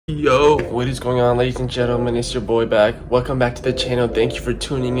Yo, what is going on, ladies and gentlemen? It's your boy back. Welcome back to the channel. Thank you for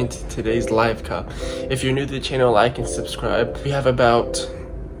tuning into today's live cop. If you're new to the channel, like and subscribe. We have about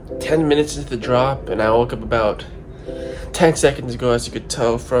 10 minutes into the drop, and I woke up about 10 seconds ago. As you could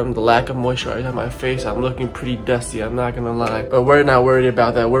tell from the lack of moisture on my face, I'm looking pretty dusty, I'm not gonna lie. But we're not worried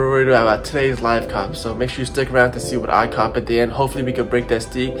about that. We're worried about today's live cop. So make sure you stick around to see what I cop at the end. Hopefully we can break that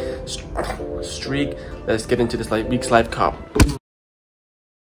streak. Let's get into this week's live cop.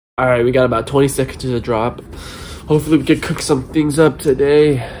 Alright, we got about 20 seconds to the drop. Hopefully we can cook some things up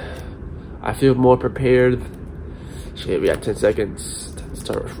today. I feel more prepared. Shit, we got 10 seconds. Time to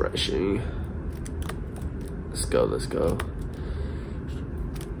start refreshing. Let's go, let's go.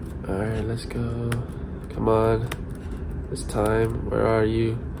 Alright, let's go. Come on. It's time. Where are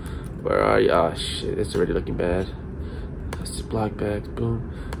you? Where are you? Oh shit, it's already looking bad. Ziploc bags.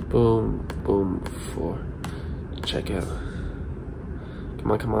 Boom, boom, boom. 4. Check out.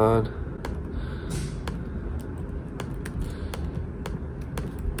 Come on, come on.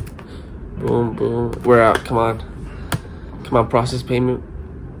 Boom, boom. We're out. Come on. Come on, process payment.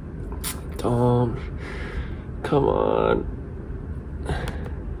 Come on.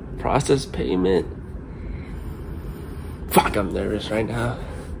 Process payment. Fuck, I'm nervous right now.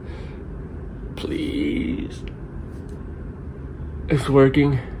 Please. It's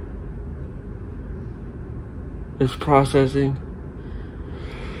working. It's processing.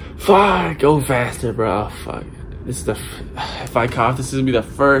 Fuck, go faster, bro. Fuck. This is if I cop, this is gonna be the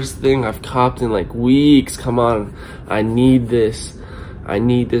first thing I've copped in like weeks. Come on. I need this. I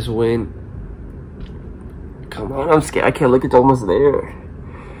need this win. Come on, I'm scared. I can't look, it's almost there.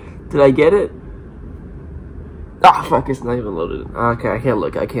 Did I get it? Ah, fuck, it's not even loaded. Okay, I can't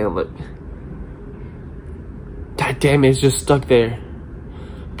look, I can't look. God damn it, it's just stuck there.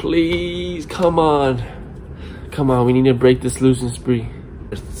 Please, come on. Come on, we need to break this losing spree.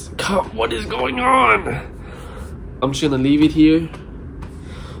 What is going on? I'm just gonna leave it here.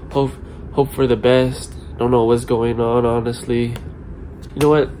 Hope for the best. Don't know what's going on, honestly. You know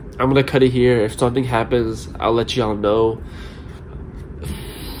what? I'm gonna cut it here. If something happens, I'll let y'all know.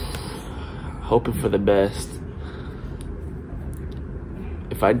 Hoping for the best.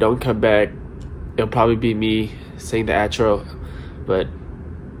 If I don't come back, it'll probably be me saying the outro. But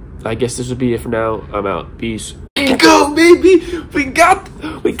I guess this will be it for now. I'm out. Peace. Go, baby! We got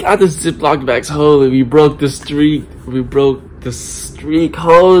the Ziploc bags. Holy, we broke the streak. We broke the streak.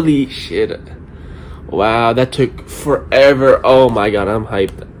 Holy shit. Wow, that took forever. Oh my god, I'm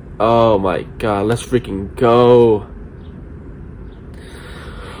hyped. Oh my god, let's freaking go.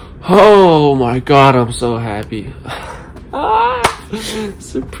 Oh my god, I'm so happy.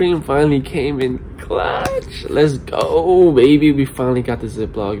 Supreme finally came in clutch. Let's go, baby. We finally got the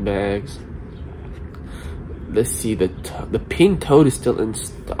Ziploc bags. Let's see, the pink toad is still in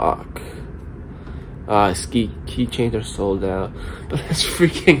stock. Keychains are sold out. But let's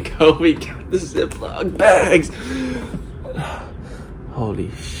freaking go. We got the Ziploc bags.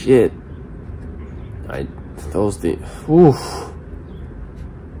 Holy shit. Those things. Oof.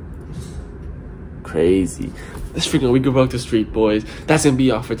 Crazy. Let's freaking, we can broke the street, boys. That's gonna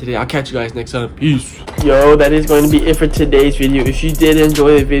be all for today. I'll catch you guys next time. Peace. Yo, that is going to be it for today's video. If you did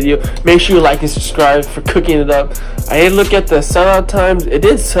enjoy the video, make sure you like and subscribe for cooking it up. I didn't look at the sellout times. It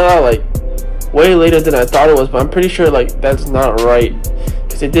did sell out like way later than I thought it was, but I'm pretty sure like that's not right,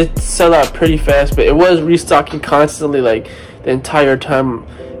 because it did sell out pretty fast, but it was restocking constantly like the entire time.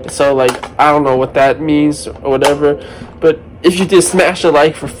 So like, I don't know what that means or whatever, but if you did, smash a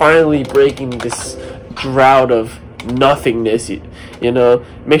like for finally breaking this drought of nothingness. You know,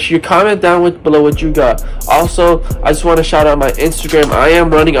 make sure you comment down below what you got. Also, I just want to shout out my Instagram. I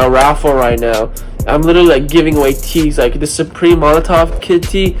am running a raffle right now. I'm literally like giving away teas, like the Supreme Molotov Kid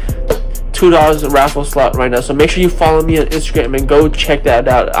tea, $2 raffle slot right now. So make sure you follow me on Instagram and go check that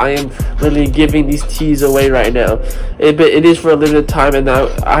out. I am literally giving these teas away right now. But it is for a limited time, and now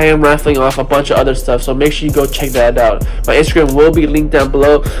I am raffling off a bunch of other stuff. So make sure you go check that out. My Instagram will be linked down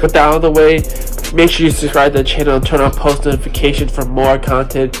below. With that out of the way, make sure you subscribe to the channel and turn on post notifications for more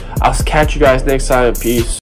content. I'll catch you guys next time. Peace.